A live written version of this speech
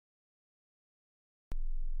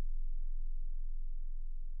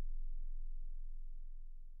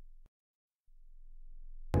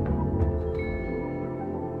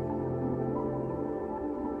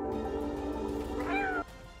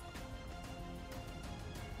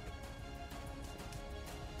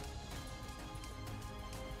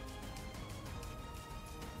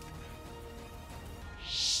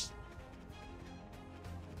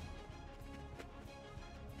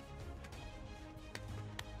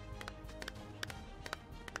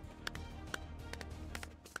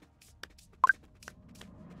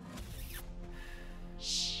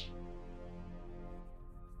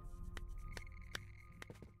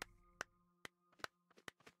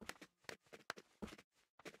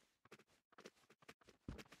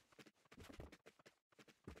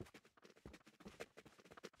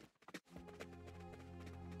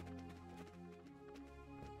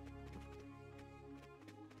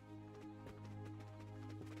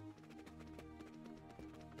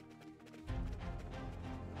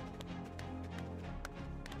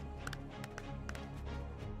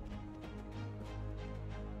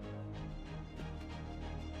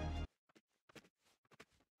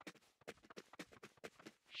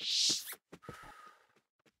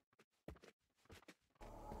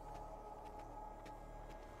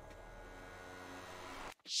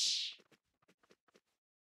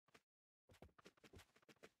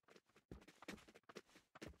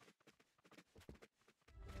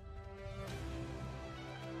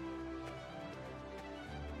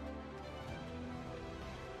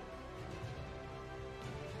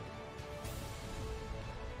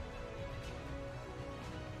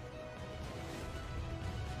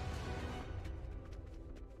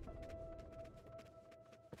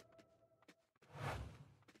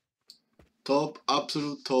Top,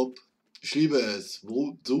 absolut top. Ich liebe es.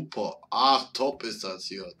 Super. Ach, top ist das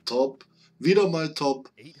hier. Top. Wieder mal top.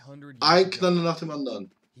 Ein Knaller nach dem anderen.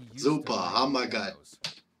 Super, hammergeil.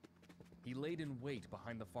 He laid in wait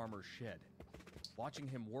behind the farmer's shed, watching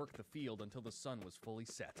him work the field until the sun was fully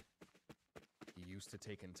set. He used to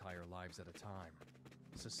take entire lives at a time,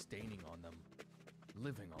 sustaining on them,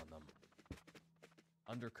 living on them.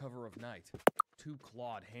 Under cover of night, two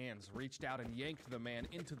clawed hands reached out and yanked the man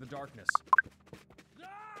into the darkness.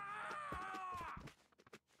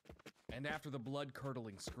 And after the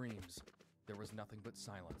blood-curdling screams, there was nothing but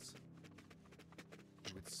silence.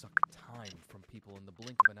 He would suck time from people in the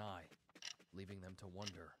blink of an eye, leaving them to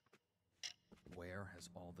wonder, where has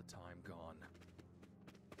all the time gone?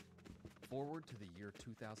 Forward to the year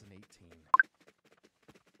 2018.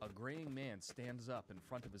 A graying man stands up in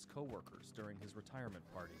front of his coworkers during his retirement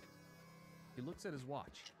party. He looks at his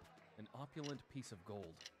watch, an opulent piece of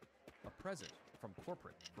gold, a present from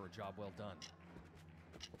corporate for a job well done.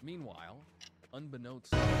 Meanwhile,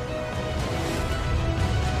 unbeknownst...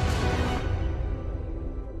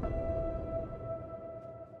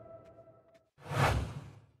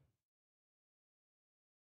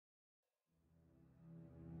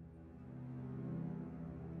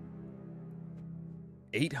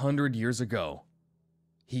 800 years ago,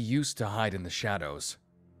 he used to hide in the shadows.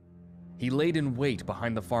 He laid in wait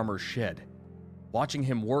behind the farmer's shed, watching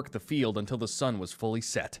him work the field until the sun was fully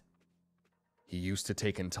set. He used to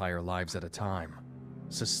take entire lives at a time,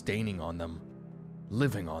 sustaining on them,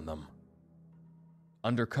 living on them.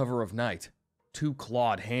 Under cover of night, two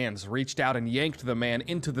clawed hands reached out and yanked the man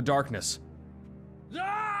into the darkness.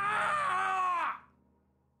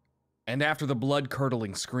 And after the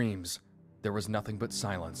blood-curdling screams, there was nothing but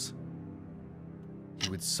silence. He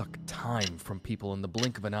would suck time from people in the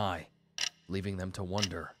blink of an eye, leaving them to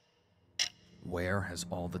wonder, where has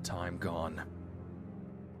all the time gone?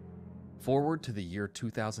 Forward to the year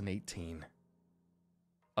 2018.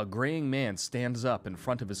 A graying man stands up in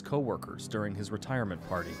front of his coworkers during his retirement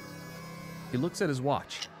party. He looks at his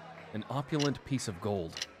watch, an opulent piece of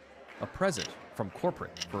gold, a present from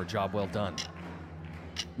corporate for a job well done.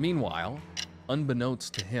 Meanwhile,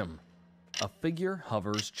 unbeknownst to him, a figure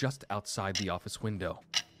hovers just outside the office window.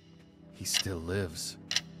 He still lives,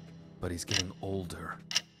 but he's getting older,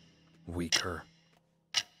 weaker.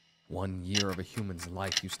 1 year of a human's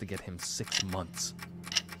life used to get him 6 months.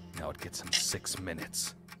 Now it gets him 6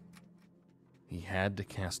 minutes. He had to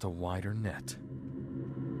cast a wider net.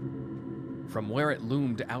 From where it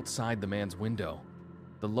loomed outside the man's window,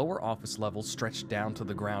 the lower office level stretched down to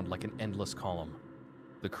the ground like an endless column.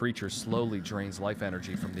 The creature slowly drains life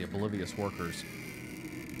energy from the oblivious workers.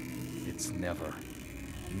 It's never,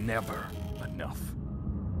 never enough.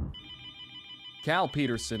 Cal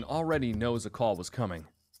Peterson already knows a call was coming,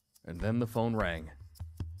 and then the phone rang.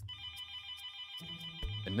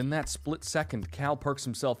 And in that split second, Cal perks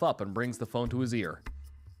himself up and brings the phone to his ear.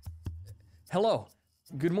 Hello.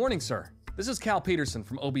 Good morning, sir. This is Cal Peterson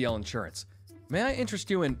from OBL Insurance. May I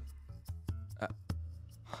interest you in...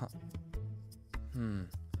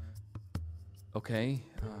 Okay,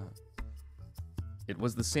 It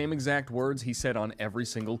was the same exact words he said on every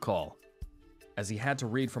single call, as he had to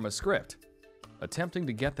read from a script, attempting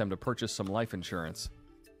to get them to purchase some life insurance.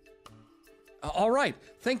 All right,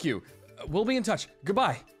 thank you. We'll be in touch.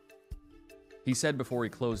 Goodbye. He said before he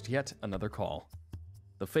closed yet another call.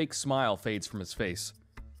 The fake smile fades from his face,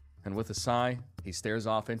 and with a sigh, he stares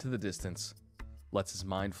off into the distance, lets his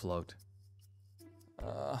mind float.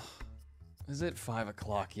 Is it 5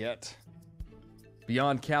 o'clock yet?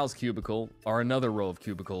 Beyond Cal's cubicle are another row of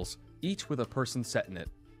cubicles, each with a person set in it,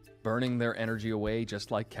 burning their energy away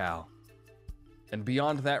just like Cal. And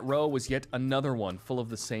beyond that row was yet another one full of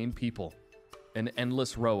the same people, an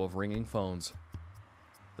endless row of ringing phones.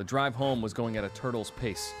 The drive home was going at a turtle's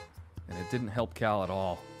pace, and it didn't help Cal at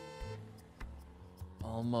all.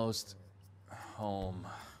 Almost home.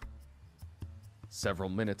 Several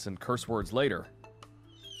minutes and curse words later.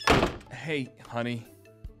 Hey, honey,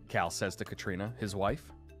 Cal says to Katrina, his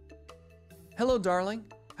wife. Hello, darling.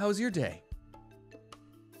 How was your day?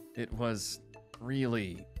 It was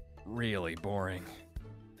really, really boring.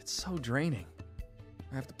 It's so draining.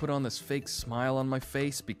 I have to put on this fake smile on my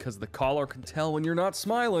face because the caller can tell when you're not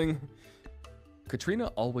smiling. Katrina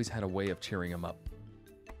always had a way of cheering him up.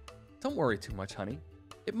 Don't worry too much, honey.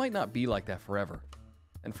 It might not be like that forever.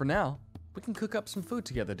 And for now, we can cook up some food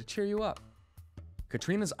together to cheer you up.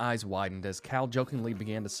 Katrina's eyes widened as Cal jokingly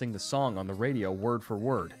began to sing the song on the radio word for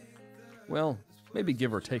word. Well, maybe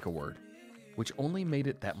give or take a word, which only made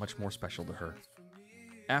it that much more special to her.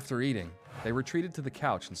 After eating, they retreated to the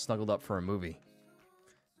couch and snuggled up for a movie.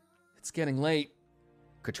 It's getting late,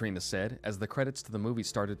 Katrina said as the credits to the movie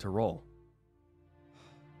started to roll.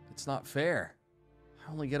 It's not fair.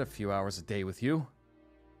 I only get a few hours a day with you,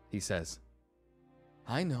 he says.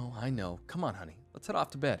 I know. Come on, honey. Let's head off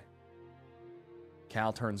to bed.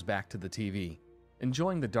 Cal turns back to the TV,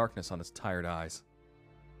 enjoying the darkness on his tired eyes.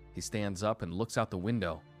 He stands up and looks out the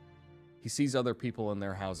window. He sees other people in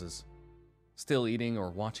their houses, still eating or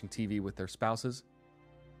watching TV with their spouses.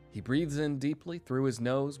 He breathes in deeply through his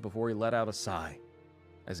nose before he let out a sigh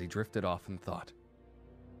as he drifted off in thought.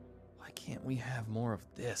 Why can't we have more of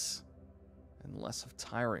this and less of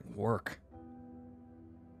tiring work?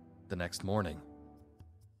 The next morning.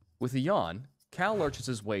 With a yawn, Cal lurches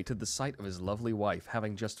his way to the sight of his lovely wife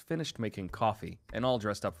having just finished making coffee and all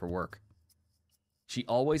dressed up for work. She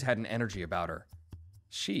always had an energy about her.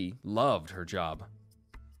 She loved her job.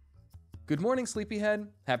 Good morning, sleepyhead.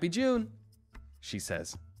 Happy June, she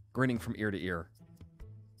says, grinning from ear to ear.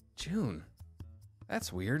 June?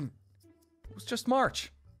 That's weird. It was just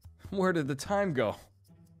March. Where did the time go?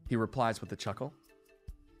 He replies with a chuckle.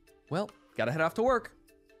 Well, gotta head off to work,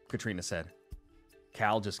 Katrina said.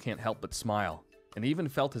 Cal just can't help but smile, and even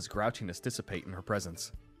felt his grouchiness dissipate in her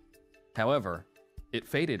presence. However, it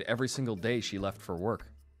faded every single day she left for work,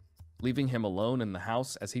 leaving him alone in the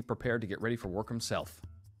house as he prepared to get ready for work himself.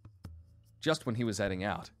 Just when he was heading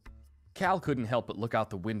out, Cal couldn't help but look out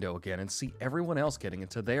the window again and see everyone else getting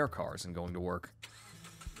into their cars and going to work.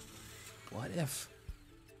 What if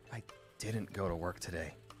I didn't go to work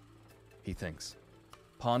today? He thinks,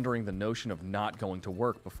 pondering the notion of not going to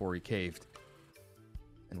work before he caved.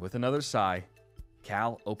 And with another sigh,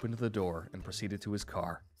 Cal opened the door and proceeded to his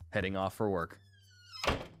car, heading off for work.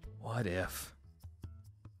 What if?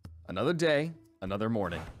 Another day, another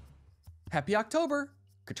morning. Happy October,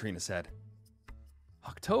 Katrina said.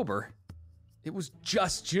 October? It was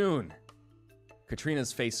just June.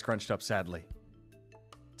 Katrina's face scrunched up sadly.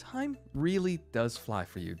 Time really does fly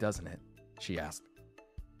for you, doesn't it? She asked.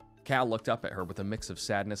 Cal looked up at her with a mix of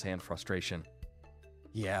sadness and frustration.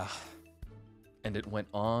 Yeah. And it went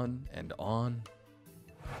on and on.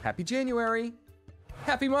 Happy January!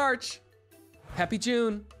 Happy March! Happy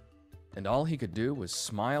June! And all he could do was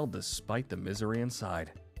smile despite the misery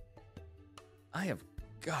inside. I have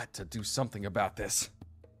got to do something about this,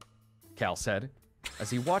 Cal said, as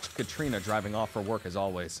he watched Katrina driving off for work as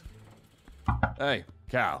always. Hey,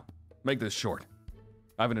 Cal, make this short.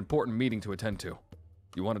 I have an important meeting to attend to.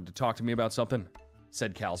 You wanted to talk to me about something?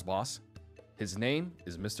 Said Cal's boss. His name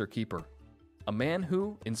is Mr. Keeper. A man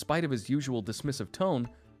who, in spite of his usual dismissive tone,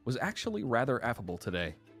 was actually rather affable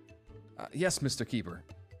today. Yes, Mr. Keeper.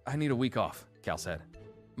 I need a week off, Cal said.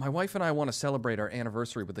 My wife and I want to celebrate our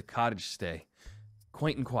anniversary with a cottage stay.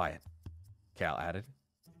 Quaint and quiet, Cal added.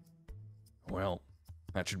 Well,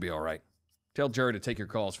 that should be all right. Tell Jerry to take your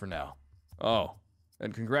calls for now. Oh,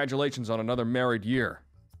 and congratulations on another married year.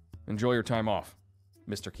 Enjoy your time off,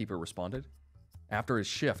 Mr. Keeper responded. After his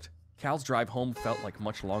shift, Cal's drive home felt like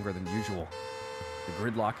much longer than usual. The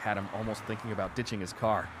gridlock had him almost thinking about ditching his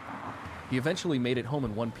car. He eventually made it home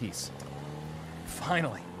in one piece.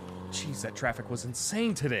 Finally! Jeez, that traffic was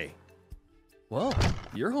insane today. Well,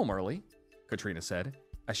 you're home early, Katrina said,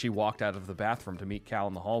 as she walked out of the bathroom to meet Cal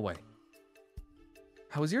in the hallway.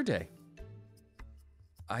 How was your day?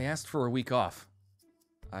 I asked for a week off.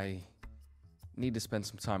 I need to spend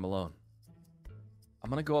some time alone. I'm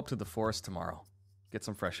gonna go up to the forest tomorrow, get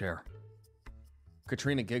some fresh air.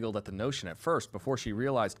 Katrina giggled at the notion at first before she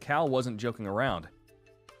realized Cal wasn't joking around.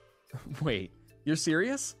 Wait, you're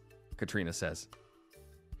serious? Katrina says.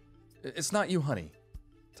 It's not you, honey.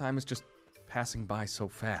 Time is just passing by so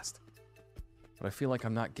fast. But I feel like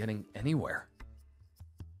I'm not getting anywhere.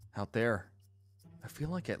 Out there, I feel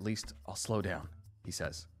like at least I'll slow down, he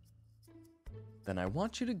says. Then I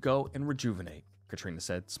want you to go and rejuvenate, Katrina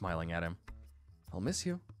said, smiling at him. I'll miss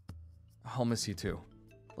you. I'll miss you too.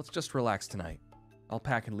 Let's just relax tonight. I'll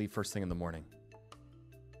pack and leave first thing in the morning.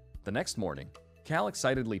 The next morning, Cal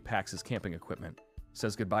excitedly packs his camping equipment,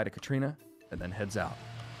 says goodbye to Katrina, and then heads out.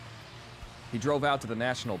 He drove out to the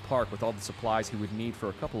national park with all the supplies he would need for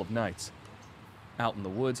a couple of nights. Out in the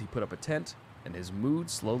woods, he put up a tent, and his mood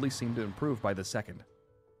slowly seemed to improve by the second.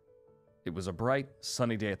 It was a bright,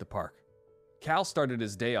 sunny day at the park. Cal started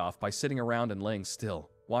his day off by sitting around and laying still,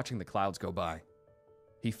 watching the clouds go by.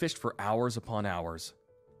 He fished for hours upon hours,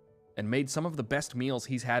 and made some of the best meals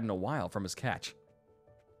he's had in a while from his catch.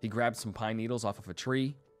 He grabbed some pine needles off of a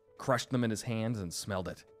tree, crushed them in his hands, and smelled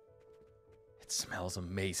it. It smells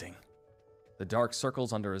amazing. The dark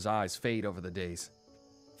circles under his eyes fade over the days.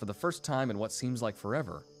 For the first time in what seems like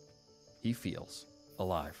forever, he feels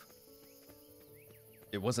alive.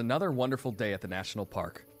 It was another wonderful day at the national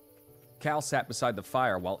park. Cal sat beside the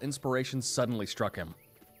fire while inspiration suddenly struck him.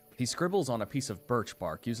 He scribbles on a piece of birch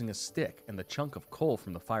bark using a stick and the chunk of coal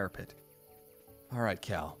from the fire pit. All right,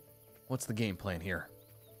 Cal, what's the game plan here?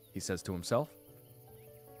 He says to himself.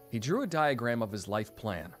 He drew a diagram of his life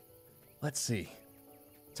plan. Let's see.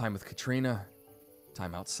 Time with Katrina,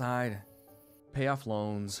 time outside, pay off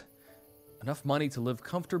loans, enough money to live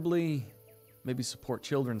comfortably, maybe support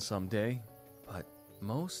children someday, but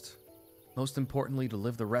most importantly, to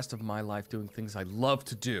live the rest of my life doing things I love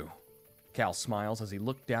to do. Cal smiles as he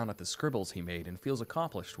looked down at the scribbles he made and feels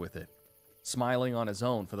accomplished with it, smiling on his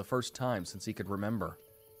own for the first time since he could remember.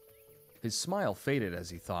 His smile faded as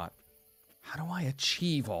he thought, how do I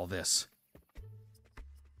achieve all this?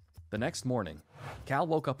 The next morning, Cal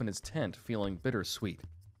woke up in his tent feeling bittersweet,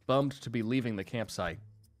 bummed to be leaving the campsite.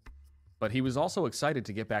 But he was also excited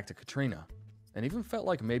to get back to Katrina, and even felt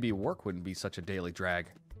like maybe work wouldn't be such a daily drag.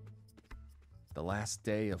 The last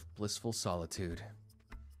day of blissful solitude.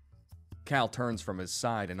 Cal turns from his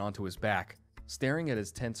side and onto his back, staring at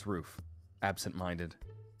his tent's roof, absent-minded.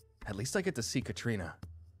 At least I get to see Katrina.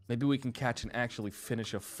 Maybe we can catch and actually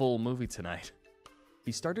finish a full movie tonight.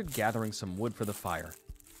 He started gathering some wood for the fire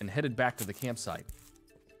and headed back to the campsite.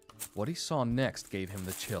 What he saw next gave him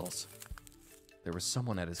the chills. There was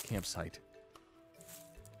someone at his campsite.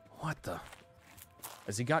 What the?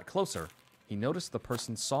 As he got closer, he noticed the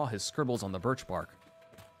person saw his scribbles on the birch bark.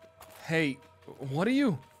 Hey, what are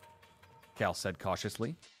you? Cal said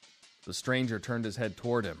cautiously. The stranger turned his head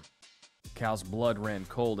toward him. Cal's blood ran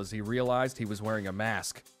cold as he realized he was wearing a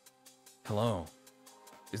mask. Hello,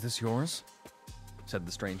 is this yours? Said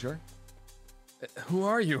the stranger. Who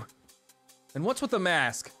are you? And what's with the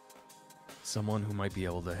mask? Someone who might be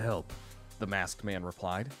able to help, the masked man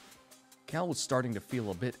replied. Cal was starting to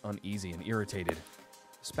feel a bit uneasy and irritated,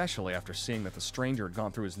 especially after seeing that the stranger had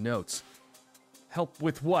gone through his notes. Help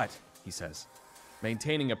with what? He says,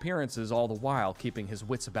 maintaining appearances all the while keeping his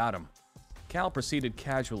wits about him. Cal proceeded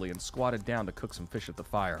casually and squatted down to cook some fish at the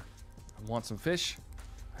fire. Want some fish?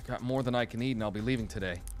 I got more than I can eat and I'll be leaving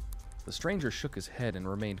today. The stranger shook his head and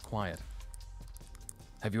remained quiet.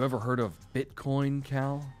 Have you ever heard of Bitcoin,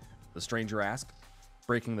 Cal? The stranger asked,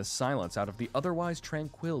 breaking the silence out of the otherwise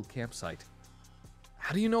tranquil campsite.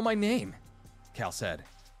 How do you know my name? Cal said,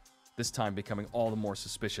 this time becoming all the more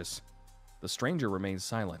suspicious. The stranger remained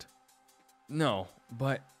silent. No,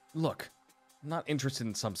 but look, I'm not interested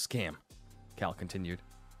in some scam, Cal continued.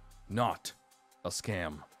 Not a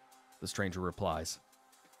scam, the stranger replies.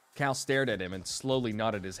 Cal stared at him and slowly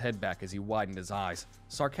nodded his head back as he widened his eyes,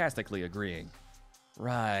 sarcastically agreeing.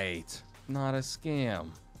 Right, not a scam.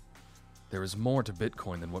 There is more to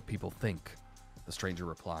Bitcoin than what people think, the stranger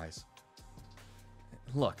replies.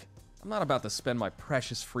 Look, I'm not about to spend my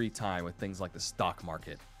precious free time with things like the stock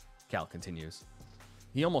market, Cal continues.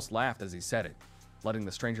 He almost laughed as he said it, letting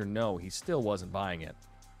the stranger know he still wasn't buying it.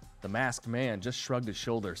 The masked man just shrugged his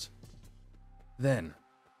shoulders. Then,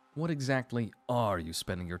 what exactly are you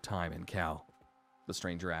spending your time in, Cal? The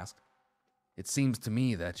stranger asked. It seems to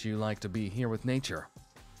me that you like to be here with nature.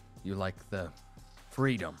 You like the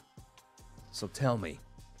freedom. So tell me,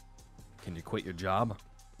 can you quit your job?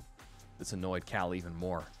 This annoyed Cal even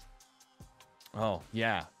more. Oh,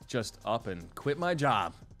 yeah, just up and quit my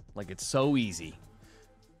job. Like it's so easy.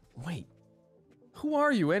 Wait, who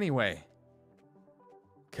are you anyway?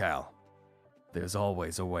 Cal, there's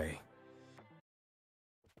always a way.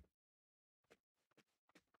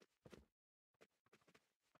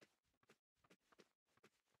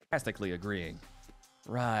 Sarcastically agreeing.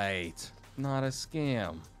 Right, not a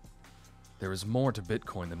scam. There is more to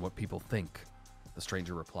Bitcoin than what people think, the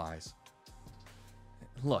stranger replies.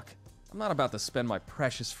 Look, I'm not about to spend my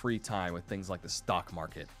precious free time with things like the stock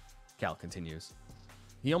market, Cal continues.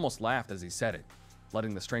 He almost laughed as he said it,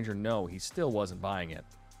 letting the stranger know he still wasn't buying it.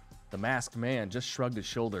 The masked man just shrugged his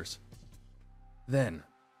shoulders. Then,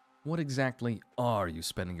 what exactly are you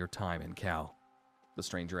spending your time in, Cal? The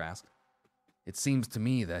stranger asked. It seems to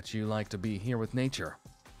me that you like to be here with nature.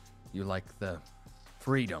 You like the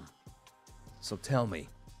freedom. So tell me,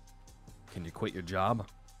 can you quit your job?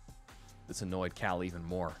 This annoyed Cal even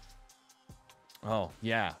more. Oh,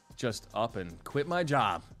 yeah, just up and quit my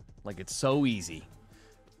job. Like it's so easy.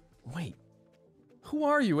 Wait, who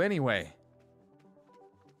are you anyway?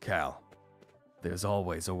 Cal, there's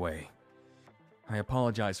always a way. I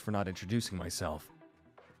apologize for not introducing myself.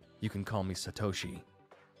 You can call me Satoshi.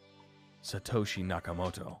 Satoshi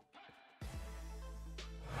Nakamoto.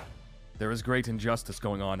 There is great injustice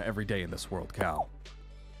going on every day in this world, Cal.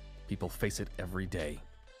 People face it every day,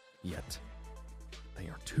 yet they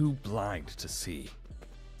are too blind to see.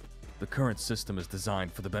 The current system is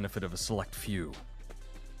designed for the benefit of a select few.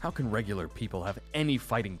 How can regular people have any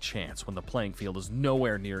fighting chance when the playing field is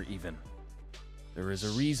nowhere near even? There is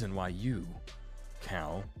a reason why you,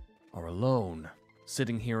 Cal, are alone,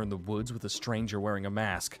 sitting here in the woods with a stranger wearing a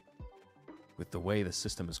mask. With the way the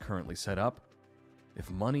system is currently set up, if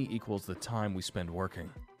money equals the time we spend working,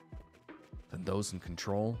 then those in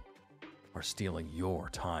control are stealing your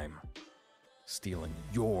time, stealing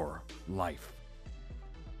your life.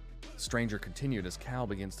 The stranger continued as Cal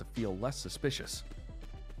begins to feel less suspicious.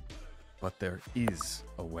 But there is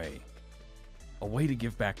a way to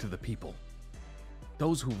give back to the people,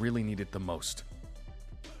 those who really need it the most,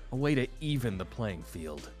 a way to even the playing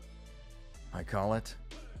field. I call it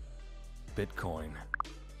Bitcoin.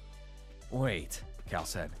 Wait, Cal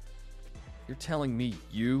said. You're telling me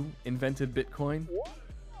you invented Bitcoin?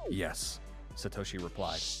 Yes, Satoshi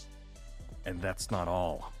replied. And that's not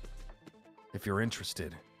all. If you're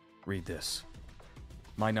interested, read this.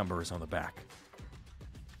 My number is on the back.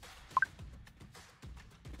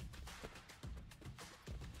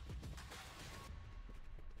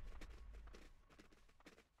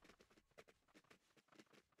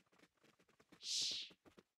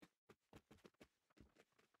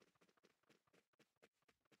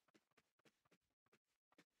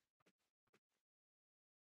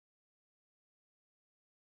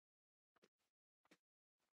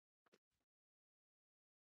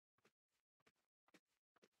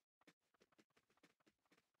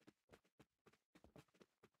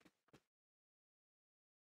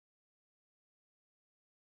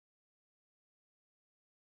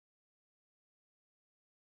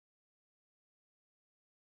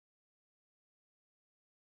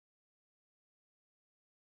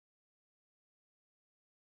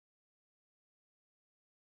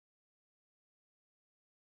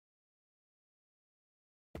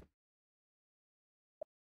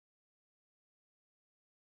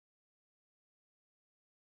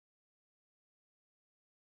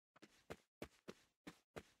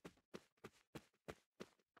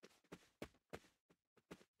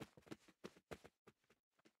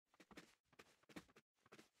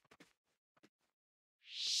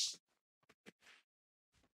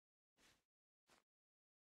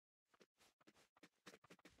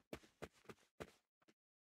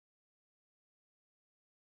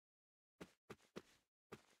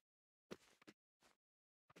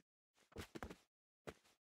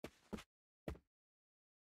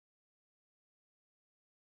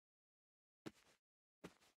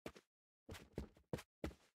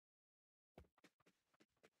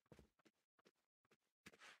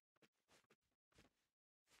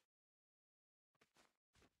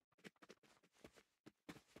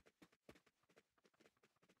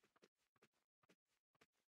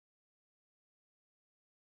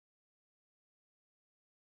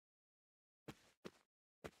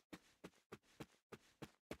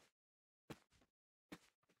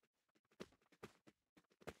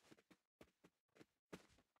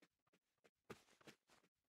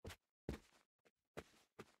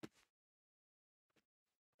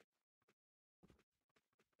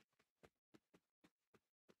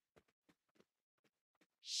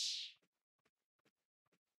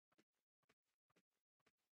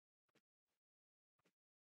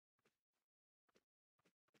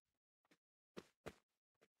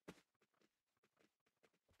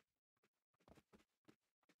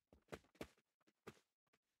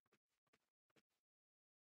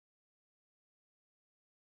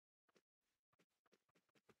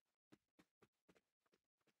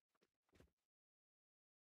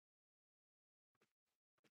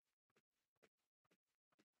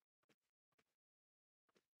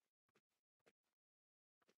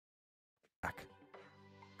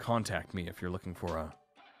 Contact me if you're looking for a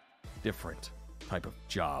different type of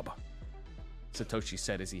job, Satoshi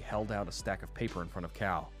said as he held out a stack of paper in front of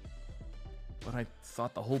Cal. But I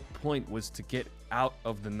thought the whole point was to get out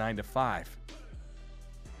of the 9-to-5.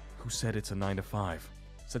 Who said it's a 9-to-5?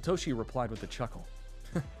 Satoshi replied with a chuckle.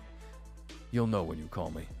 You'll know when you call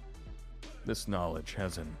me. This knowledge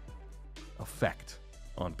has an effect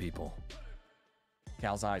on people.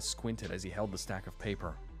 Cal's eyes squinted as he held the stack of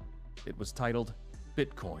paper. It was titled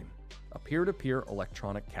Bitcoin, a peer-to-peer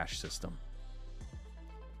electronic cash system.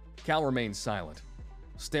 Cal remained silent,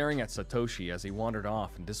 staring at Satoshi as he wandered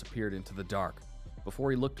off and disappeared into the dark, before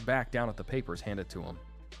he looked back down at the papers handed to him.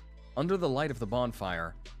 Under the light of the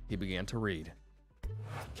bonfire, he began to read.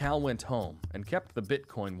 Cal went home and kept the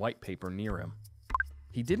Bitcoin white paper near him.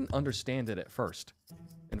 He didn't understand it at first.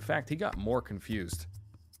 In fact, he got more confused.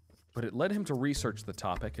 But it led him to research the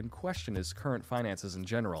topic and question his current finances in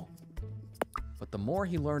general. But the more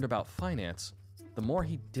he learned about finance, the more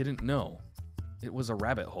he didn't know. It was a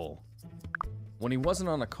rabbit hole. When he wasn't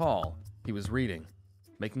on a call, he was reading,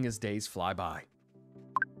 making his days fly by.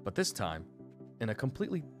 But this time, in a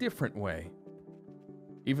completely different way.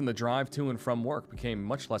 Even the drive to and from work became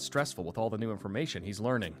much less stressful with all the new information he's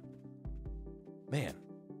learning. Man,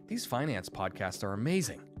 these finance podcasts are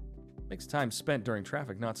amazing. Makes time spent during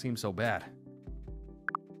traffic not seem so bad.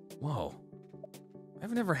 Whoa,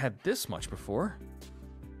 I've never had this much before,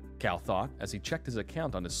 Cal thought as he checked his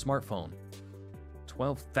account on his smartphone.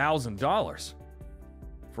 $12,000.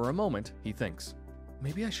 For a moment, he thinks,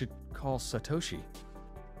 maybe I should call Satoshi.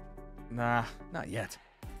 Nah, not yet.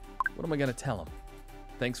 What am I gonna tell him?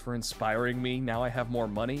 Thanks for inspiring me, now I have more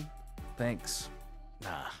money? Thanks.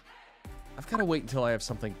 Nah. I've gotta wait until I have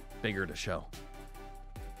something bigger to show.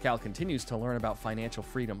 Cal continues to learn about financial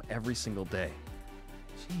freedom every single day.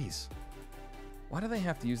 Jeez. Why do they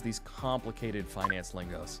have to use these complicated finance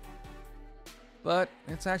lingos? But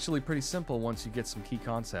it's actually pretty simple once you get some key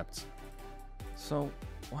concepts. So,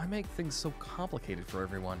 why make things so complicated for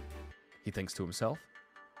everyone? He thinks to himself.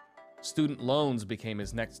 Student loans became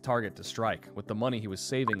his next target to strike with the money he was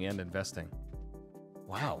saving and investing.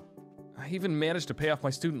 Wow, I even managed to pay off my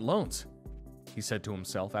student loans, he said to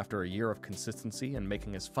himself after a year of consistency and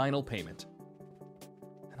making his final payment.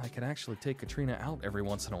 And I could actually take Katrina out every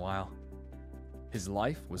once in a while. His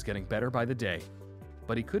life was getting better by the day,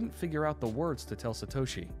 but he couldn't figure out the words to tell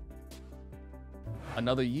Satoshi.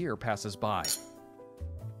 Another year passes by.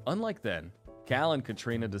 Unlike then, Cal and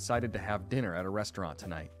Katrina decided to have dinner at a restaurant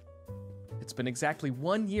tonight. It's been exactly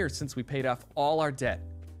 1 year since we paid off all our debt.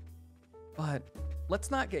 But let's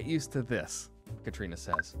not get used to this, Katrina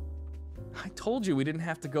says. I told you we didn't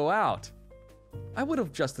have to go out. I would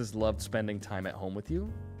have just as loved spending time at home with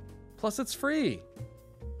you. Plus, it's free.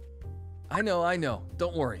 I know.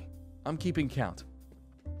 Don't worry. I'm keeping count.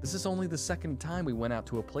 This is only the second time we went out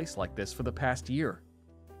to a place like this for the past year.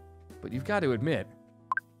 But you've got to admit,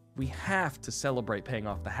 we have to celebrate paying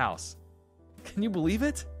off the house. Can you believe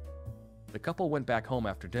it? The couple went back home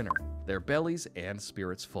after dinner, their bellies and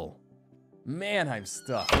spirits full. Man, I'm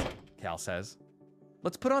stuffed, Cal says.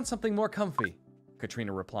 Let's put on something more comfy,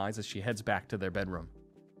 Katrina replies as she heads back to their bedroom.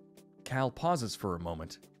 Cal pauses for a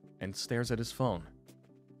moment and stares at his phone.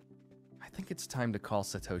 I think it's time to call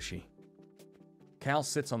Satoshi. Cal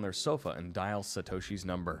sits on their sofa and dials Satoshi's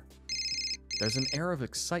number. There's an air of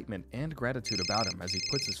excitement and gratitude about him as he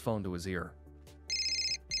puts his phone to his ear.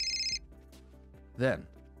 Then,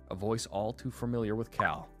 a voice all too familiar with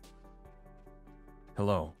Cal.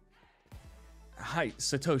 Hello. Hi,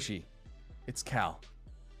 Satoshi. It's Cal.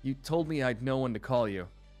 You told me I'd know when to call you.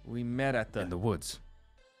 We met at in the woods.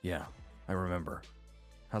 Yeah, I remember.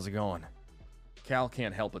 How's it going? Cal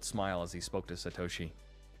can't help but smile as he spoke to Satoshi.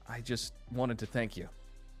 I just wanted to thank you.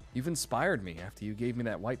 You've inspired me after you gave me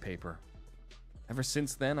that white paper. Ever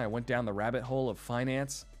since then, I went down the rabbit hole of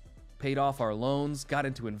finance, paid off our loans, got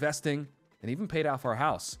into investing, and even paid off our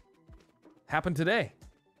house. Happened today.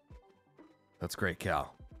 That's great,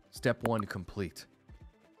 Cal. Step 1 complete.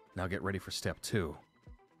 Now get ready for step 2.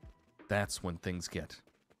 That's when things get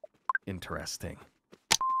interesting,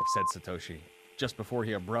 said Satoshi, just before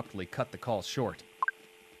he abruptly cut the call short.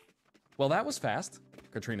 Well, that was fast,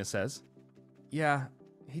 Katrina says. Yeah,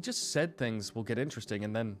 he just said things will get interesting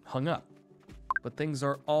and then hung up. But things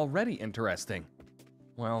are already interesting.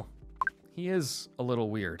 Well, he is a little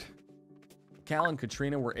weird. Cal and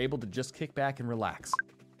Katrina were able to just kick back and relax.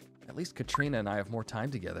 At least Katrina and I have more time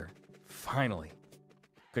together. Finally.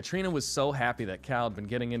 Katrina was so happy that Cal had been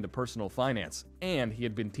getting into personal finance, and he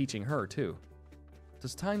had been teaching her too.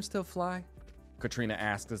 Does time still fly? Katrina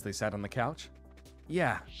asked as they sat on the couch.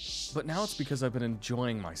 Yeah, but now it's because I've been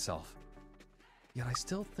enjoying myself. Yet I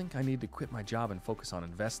still think I need to quit my job and focus on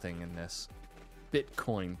investing in this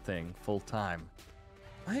Bitcoin thing full time.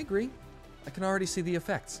 I agree. I can already see the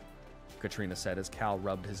effects, Katrina said as Cal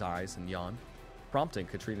rubbed his eyes and yawned, prompting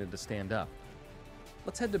Katrina to stand up.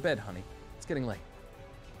 Let's head to bed, honey. It's getting late.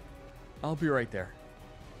 I'll be right there.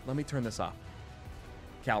 Let me turn this off.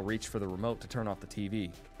 Cal reached for the remote to turn off the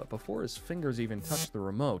TV, but before his fingers even touched the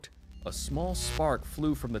remote, a small spark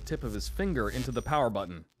flew from the tip of his finger into the power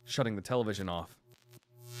button, shutting the television off.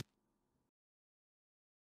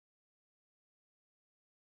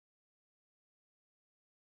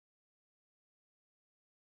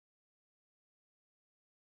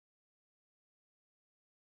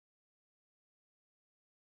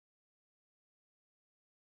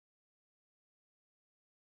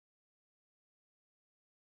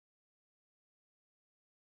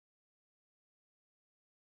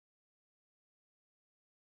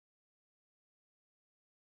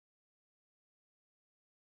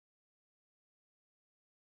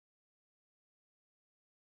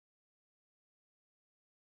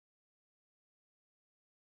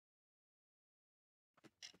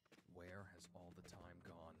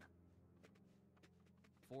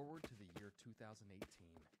 Forward to the year 2018.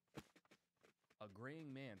 A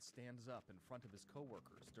graying man stands up in front of his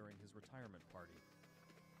coworkers during his retirement party.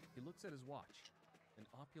 He looks at his watch, an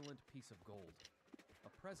opulent piece of gold,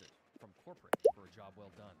 a present from corporate for a job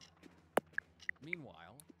well done.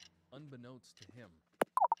 Meanwhile, unbeknownst to him,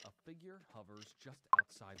 a figure hovers just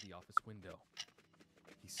outside the office window.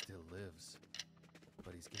 He still lives,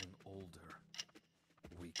 but he's getting older,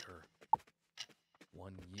 weaker.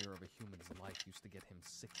 1 year of a human's life used to get him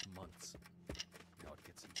 6 months. Now it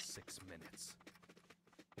gets him 6 minutes.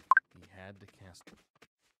 He had to cast...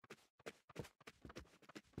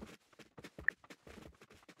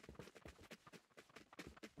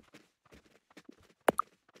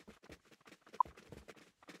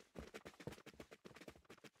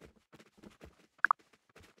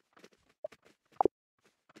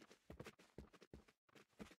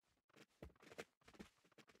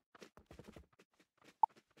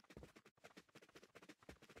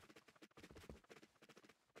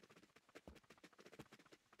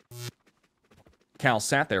 Cal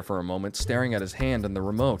sat there for a moment, staring at his hand and the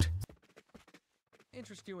remote.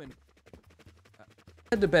 Interest you in...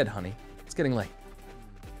 Head to bed, honey. It's getting late.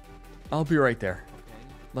 I'll be right there.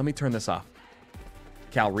 Let me turn this off.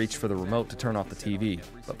 Cal reached for the remote to turn off the TV,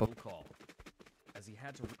 but as he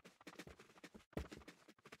had to...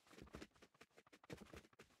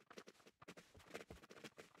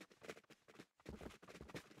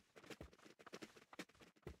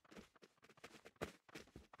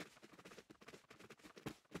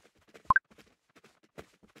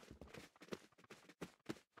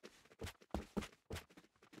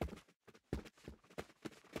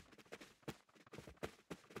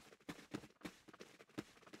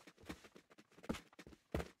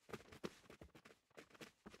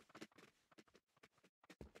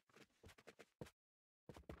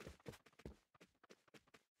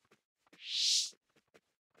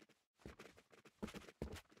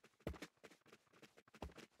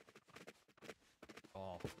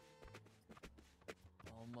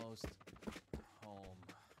 Almost home.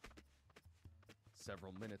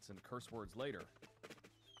 Several minutes and curse words later.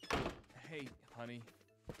 Hey, honey,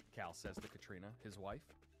 Cal says to Katrina, his wife.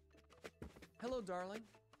 Hello, darling.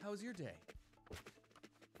 How was your day?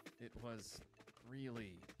 It was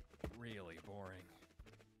really, really boring.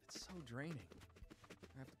 It's so draining.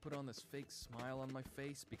 I have to put on this fake smile on my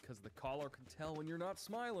face because the caller can tell when you're not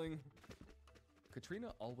smiling.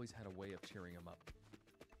 Katrina always had a way of cheering him up.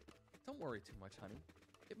 Don't worry too much, honey.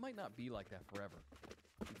 It might not be like that forever.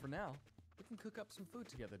 And for now, we can cook up some food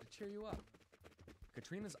together to cheer you up.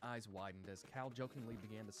 Katrina's eyes widened as Cal jokingly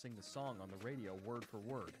began to sing the song on the radio word for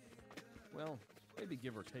word. Well, maybe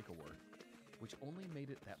give or take a word, which only made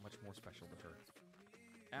it that much more special to her.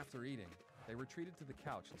 After eating, they retreated to the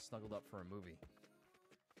couch and snuggled up for a movie.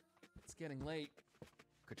 It's getting late,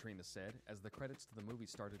 Katrina said as the credits to the movie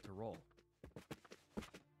started to roll.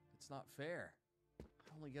 It's not fair.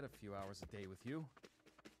 I only get a few hours a day with you,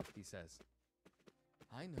 he says.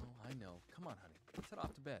 I know. Come on, honey. Let's head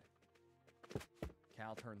off to bed.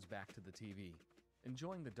 Cal turns back to the TV,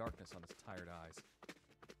 enjoying the darkness on his tired eyes.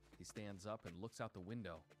 He stands up and looks out the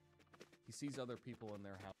window. He sees other people in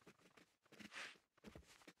their house.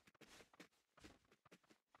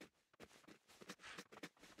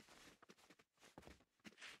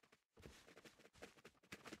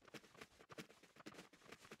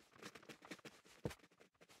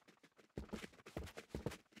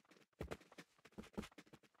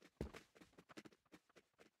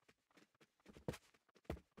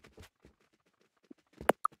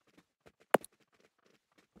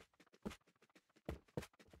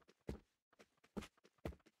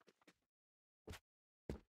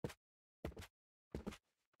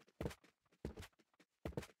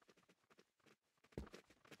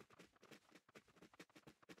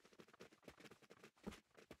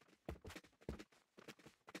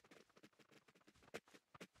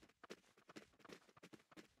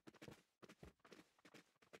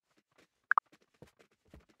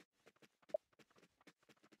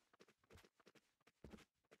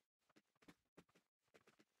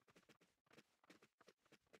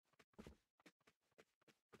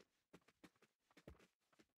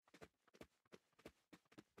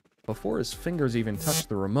 Before his fingers even touched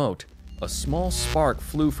the remote, a small spark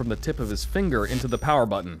flew from the tip of his finger into the power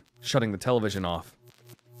button, shutting the television off.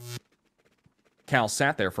 Cal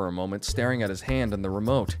sat there for a moment, staring at his hand and the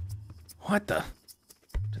remote. What the?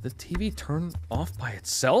 Did the TV turn off by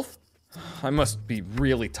itself? I must be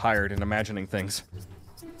really tired in imagining things.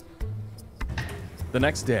 The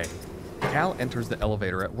next day, Cal enters the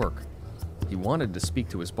elevator at work. He wanted to speak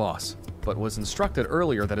to his boss, but was instructed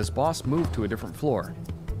earlier that his boss moved to a different floor.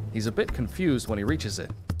 He's a bit confused when he reaches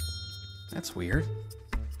it. That's weird.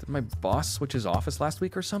 Did my boss switch his office last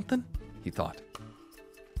week or something? He thought.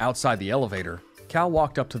 Outside the elevator, Cal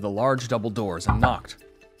walked up to the large double doors and knocked.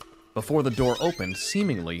 Before the door opened,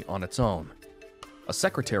 seemingly on its own, a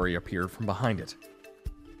secretary appeared from behind it.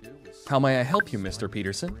 How may I help you, Mr.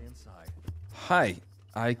 Peterson? Hi,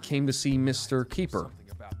 I came to see Mr. Keeper.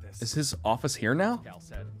 Is his office here now?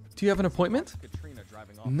 Do you have an appointment?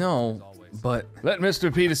 No, but... Let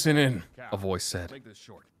Mr. Peterson in, a voice said.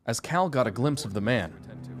 As Cal got a glimpse of the man,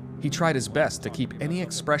 he tried his best to keep any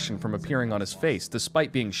expression from appearing on his face,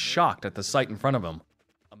 despite being shocked at the sight in front of him.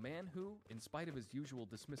 A man who, in spite of his usual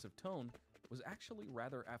dismissive tone, was actually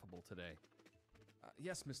rather affable today.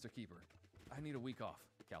 Yes, Mr. Keeper. I need a week off,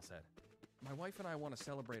 Cal said. My wife and I want to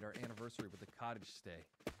celebrate our anniversary with a cottage stay.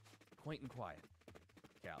 Quaint and quiet,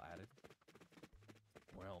 Cal added.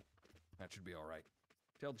 Well, that should be all right.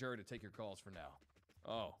 Tell Jerry to take your calls for now.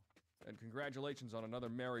 Oh, and congratulations on another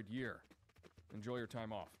married year. Enjoy your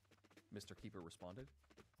time off, Mr. Keeper responded.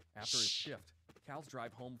 After his shift, Cal's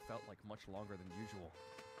drive home felt like much longer than usual.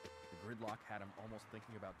 The gridlock had him almost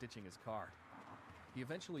thinking about ditching his car. He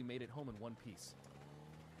eventually made it home in one piece.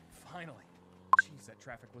 Finally. Jeez, that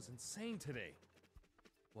traffic was insane today.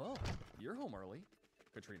 Well, you're home early,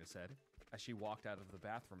 Katrina said, as she walked out of the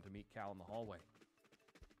bathroom to meet Cal in the hallway.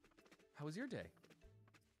 How was your day?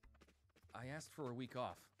 I asked for a week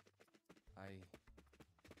off. I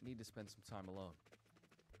need to spend some time alone.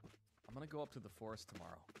 I'm gonna go up to the forest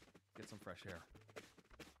tomorrow, get some fresh air.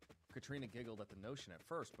 Katrina giggled at the notion at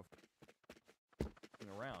first before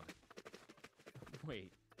looking around.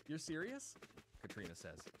 Wait, you're serious? Katrina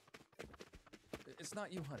says. It's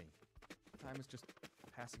not you, honey. Time is just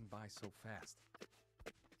passing by so fast.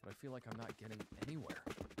 But I feel like I'm not getting anywhere.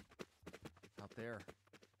 Out there,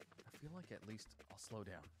 I feel like at least I'll slow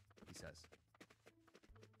down, he says.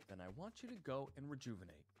 Then I want you to go and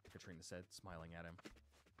rejuvenate, Katrina said, smiling at him.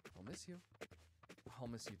 I'll miss you. I'll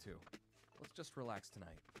miss you too. Let's just relax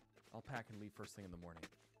tonight. I'll pack and leave first thing in the morning.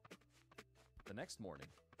 The next morning,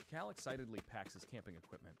 Cal excitedly packs his camping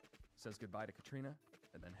equipment, says goodbye to Katrina,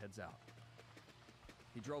 and then heads out.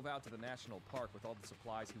 He drove out to the national park with all the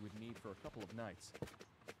supplies he would need for a couple of nights.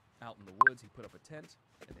 Out in the woods, he put up a tent,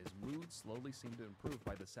 and his mood slowly seemed to improve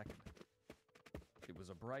by the second. It was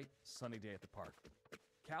a bright, sunny day at the park.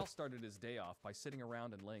 Cal started his day off by sitting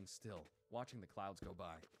around and laying still, watching the clouds go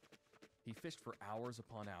by. He fished for hours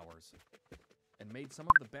upon hours, and made some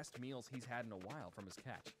of the best meals he's had in a while from his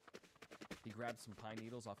catch. He grabbed some pine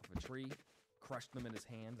needles off of a tree, crushed them in his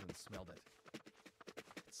hands, and smelled it.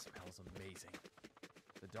 It smells amazing.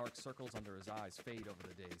 The dark circles under his eyes fade over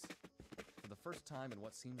the days. For the first time in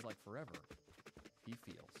what seems like forever, he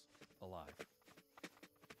feels alive.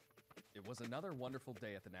 It was another wonderful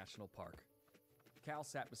day at the national park. Cal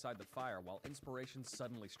sat beside the fire while inspiration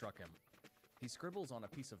suddenly struck him. He scribbles on a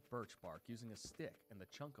piece of birch bark using a stick and the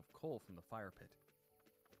chunk of coal from the fire pit.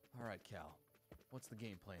 All right, Cal, what's the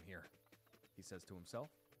game plan here? He says to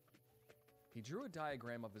himself. He drew a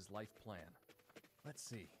diagram of his life plan. Let's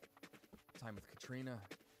see. Time with Katrina,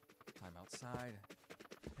 time outside,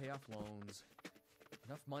 pay off loans,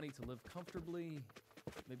 enough money to live comfortably,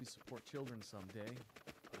 maybe support children someday,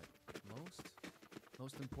 but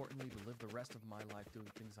most importantly, to live the rest of my life doing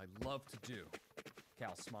things I love to do.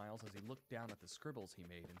 Cal smiles as he looked down at the scribbles he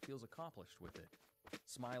made and feels accomplished with it,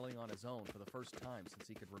 smiling on his own for the first time since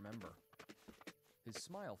he could remember. His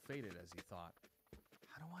smile faded as he thought,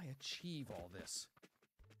 how do I achieve all this?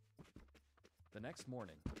 The next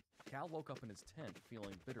morning, Cal woke up in his tent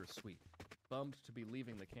feeling bittersweet, bummed to be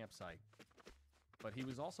leaving the campsite. But he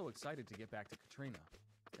was also excited to get back to Katrina,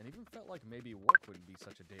 and even felt like maybe work wouldn't be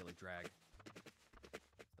such a daily drag.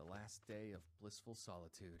 The last day of blissful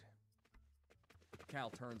solitude. Cal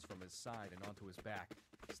turns from his side and onto his back,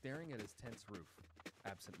 staring at his tent's roof,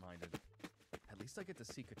 absent-minded. At least I get to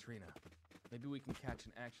see Katrina. Maybe we can catch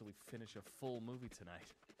and actually finish a full movie tonight.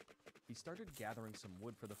 He started gathering some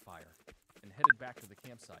wood for the fire, and headed back to the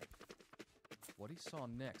campsite. What he saw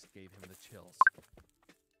next gave him the chills.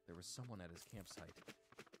 There was someone at his campsite.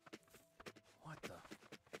 What the?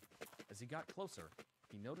 As he got closer,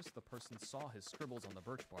 he noticed the person saw his scribbles on the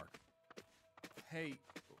birch bark. Hey,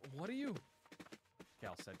 what are you?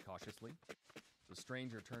 Cal said cautiously. The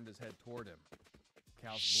stranger turned his head toward him.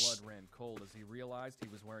 Cal's blood ran cold as he realized he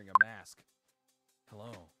was wearing a mask.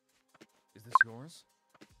 Hello. Is this yours?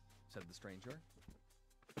 Said the stranger.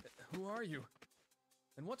 Who are you?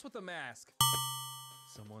 And what's with the mask?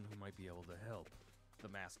 Someone who might be able to help, the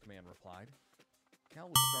masked man replied. Cal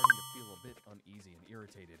was starting to feel a bit uneasy and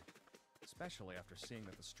irritated, especially after seeing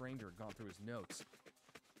that the stranger had gone through his notes.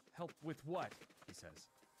 Help with what? He says.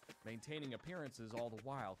 maintaining appearances all the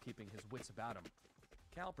while keeping his wits about him.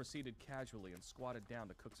 Cal proceeded casually and squatted down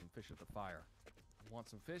to cook some fish at the fire. Want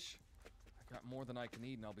some fish? I got more than I can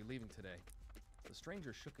eat and I'll be leaving today. The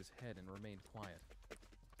stranger shook his head and remained quiet.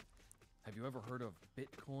 Have you ever heard of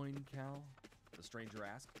Bitcoin, Cal? The stranger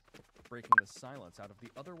asked, breaking the silence out of the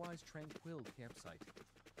otherwise tranquil campsite.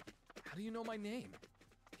 How do you know my name?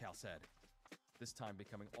 Cal said, this time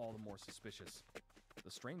becoming all the more suspicious.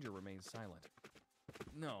 The stranger remained silent.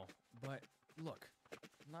 No, but look,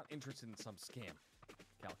 I'm not interested in some scam,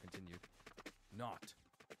 Cal continued. Not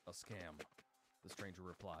a scam, the stranger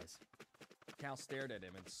replies. Cal stared at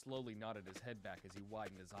him and slowly nodded his head back as he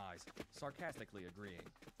widened his eyes, sarcastically agreeing.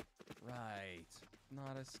 Right,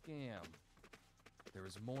 not a scam. There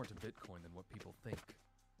is more to Bitcoin than what people think,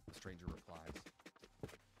 the stranger replies.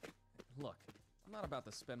 Look, I'm not about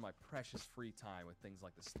to spend my precious free time with things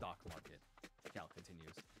like the stock market, Cal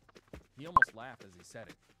continues. He almost laughed as he said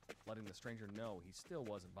it, letting the stranger know he still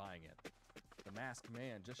wasn't buying it. The masked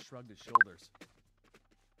man just shrugged his shoulders.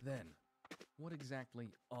 Then, what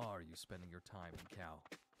exactly are you spending your time in, Cal?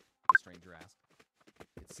 The stranger asked.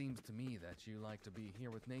 It seems to me that you like to be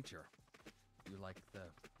here with nature. You like the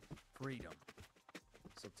freedom.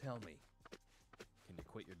 So tell me, can you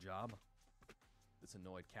quit your job? This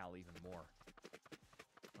annoyed Cal even more.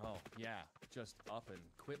 Oh, yeah, just up and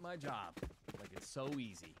quit my job. Like it's so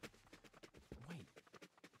easy. Wait,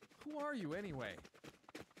 who are you anyway?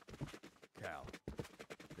 Cal,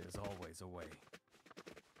 there's always a way.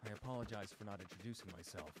 I apologize for not introducing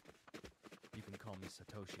myself. You can call me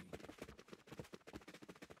Satoshi.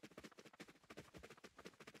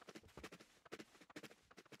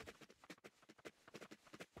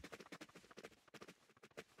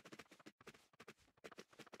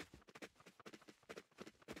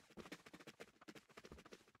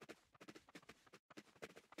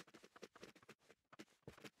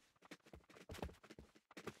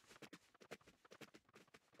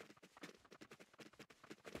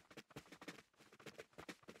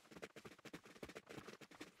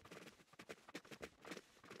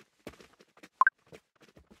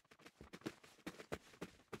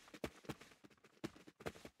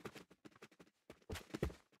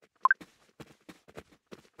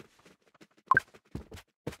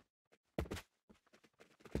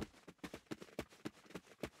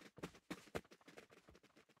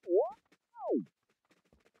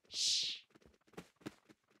 Shh.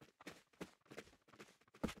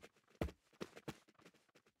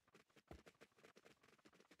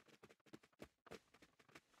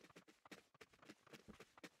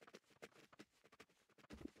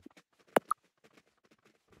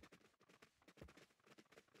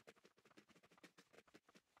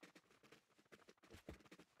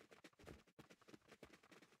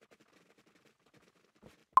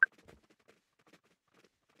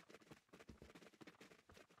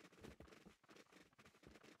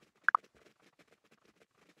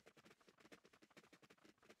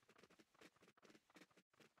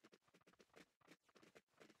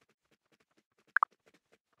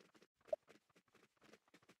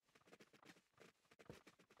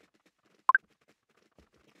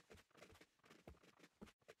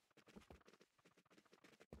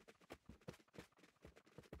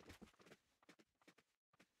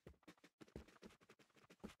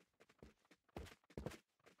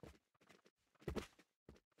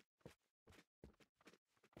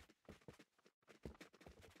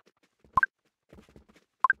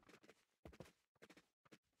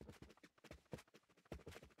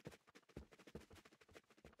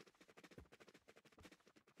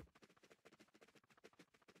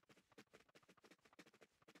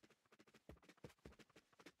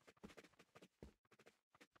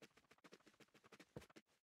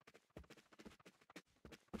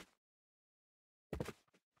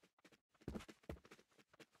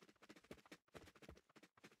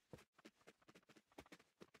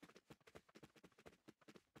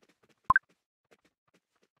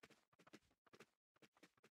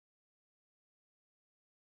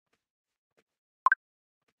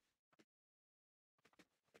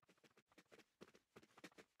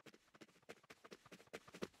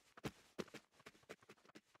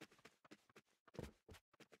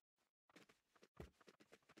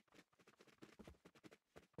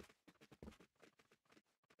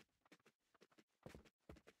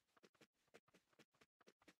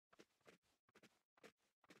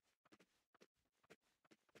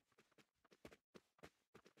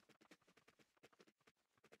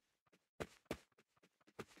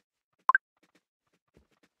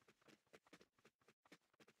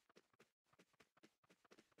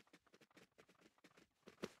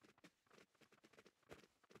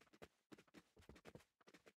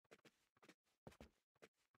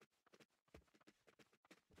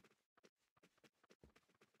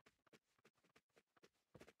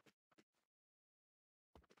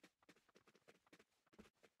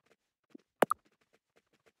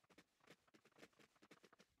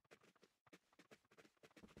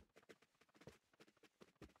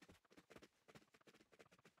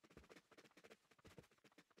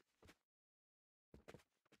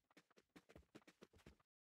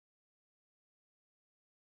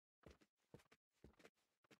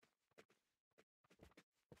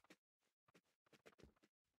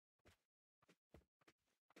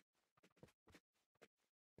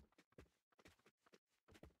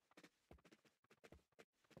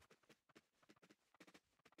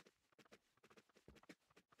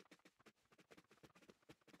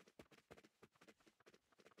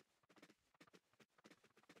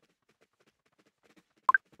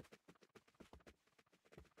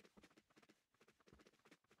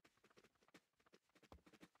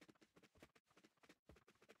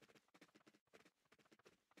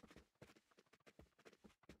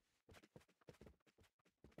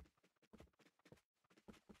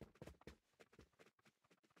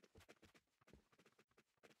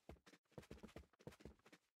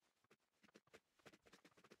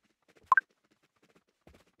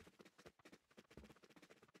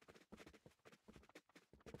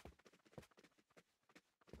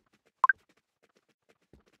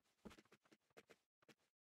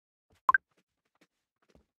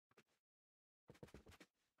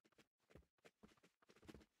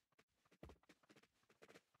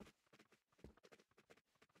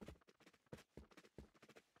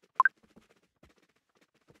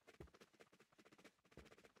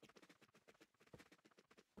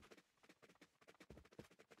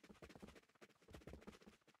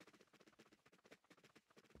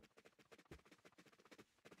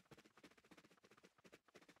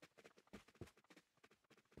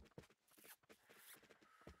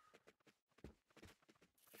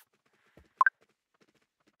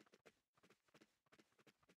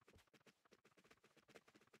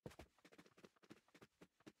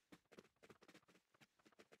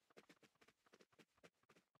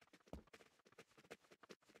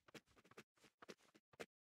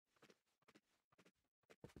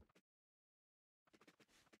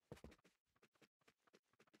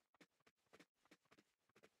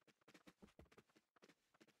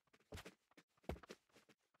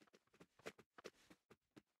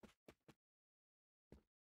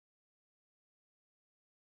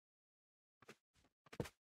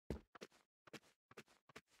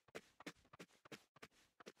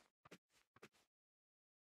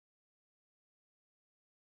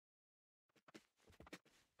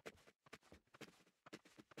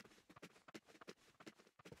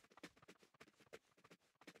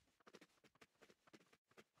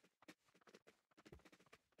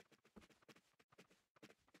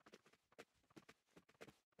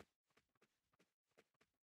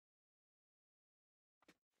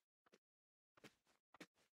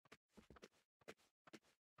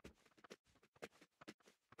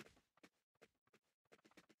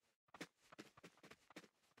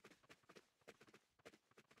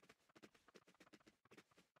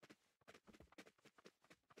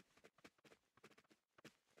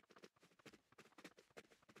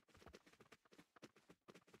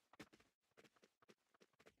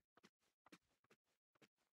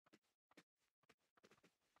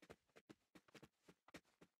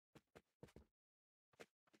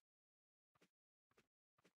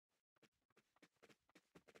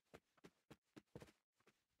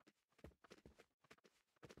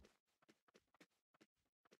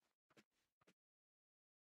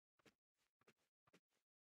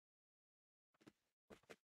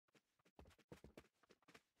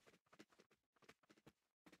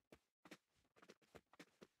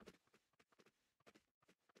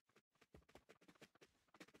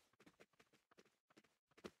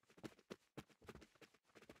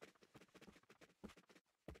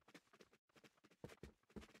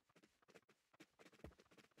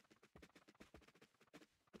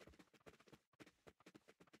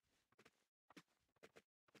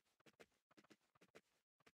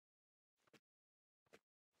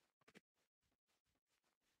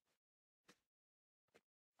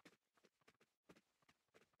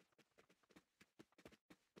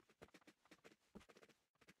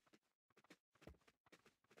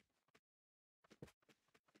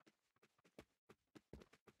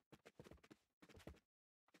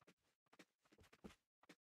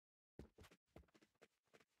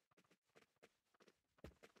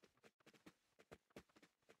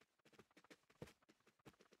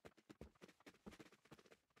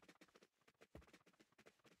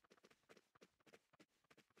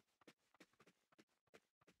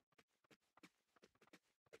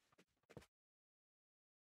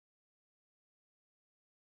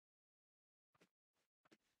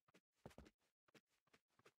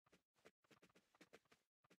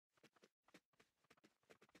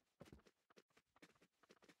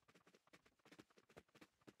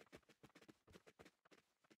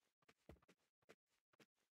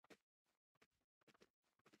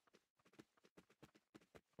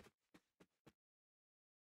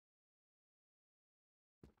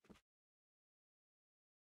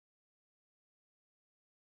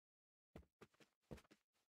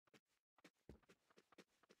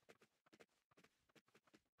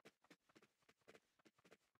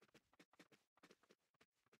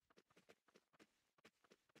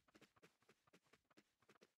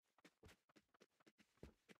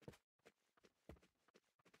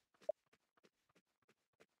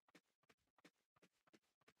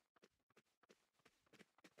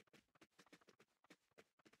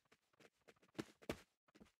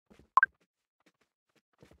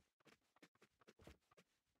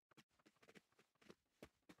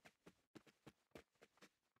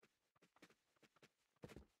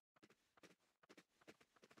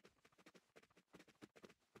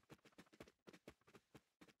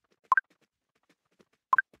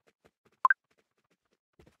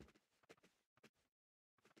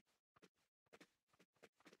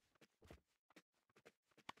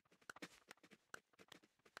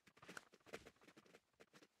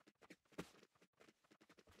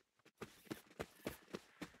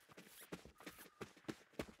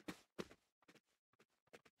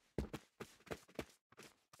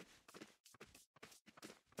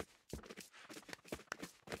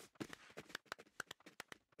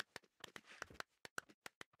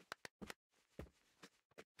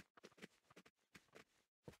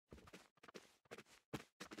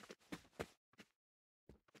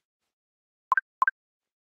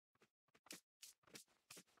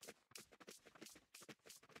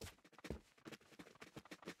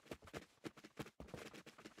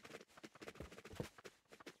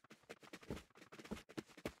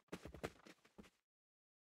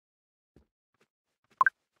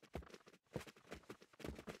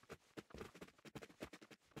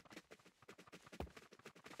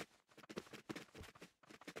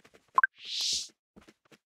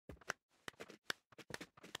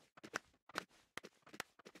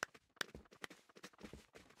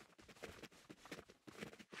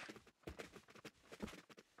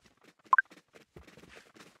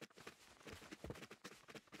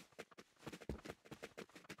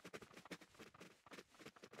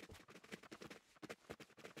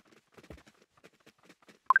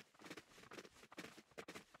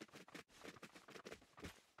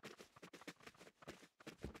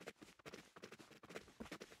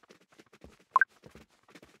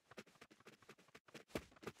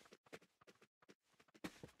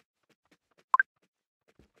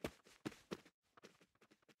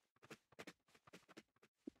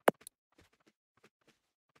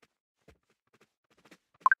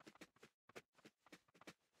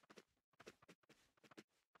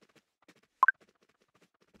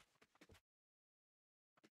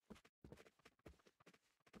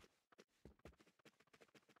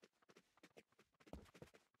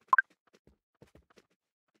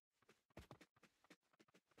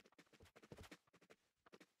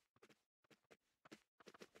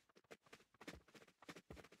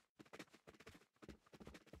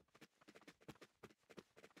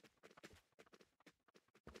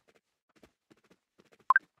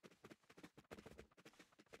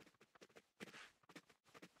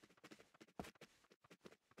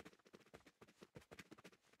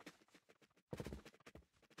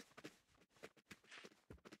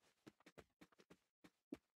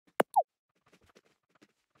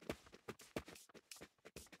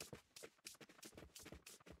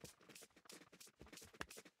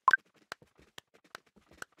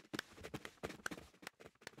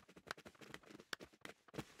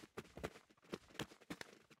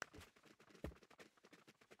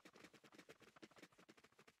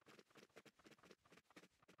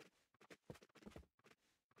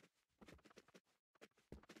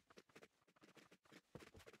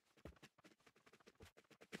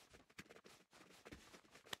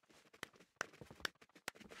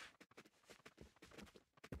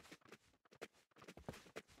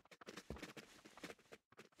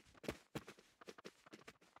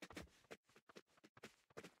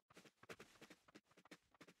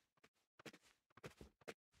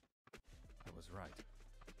 right.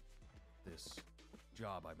 This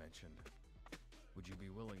job I mentioned. Would you be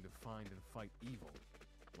willing to find and fight evil,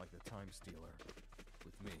 like the Time Stealer,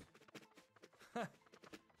 with me?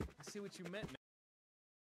 I see what you meant.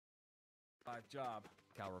 Live job,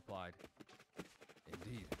 Cal replied.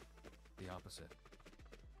 Indeed, the opposite.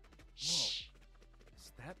 Whoa,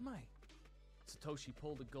 is that my... Satoshi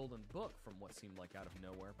pulled a golden book from what seemed like out of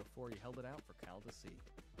nowhere before he held it out for Cal to see.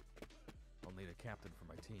 I'll need a captain for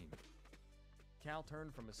my team. Cal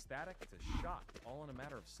turned from ecstatic to shocked all in a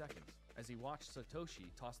matter of seconds as he watched Satoshi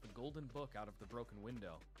toss the golden book out of the broken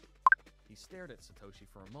window. He stared at Satoshi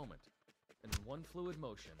for a moment, and in one fluid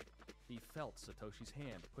motion, he felt Satoshi's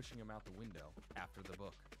hand pushing him out the window after the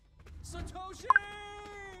book. Satoshi!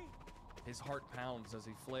 His heart pounds as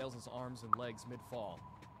he flails his arms and legs mid-fall,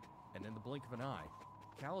 and in the blink of an eye,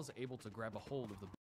 Cal is able to grab a hold of the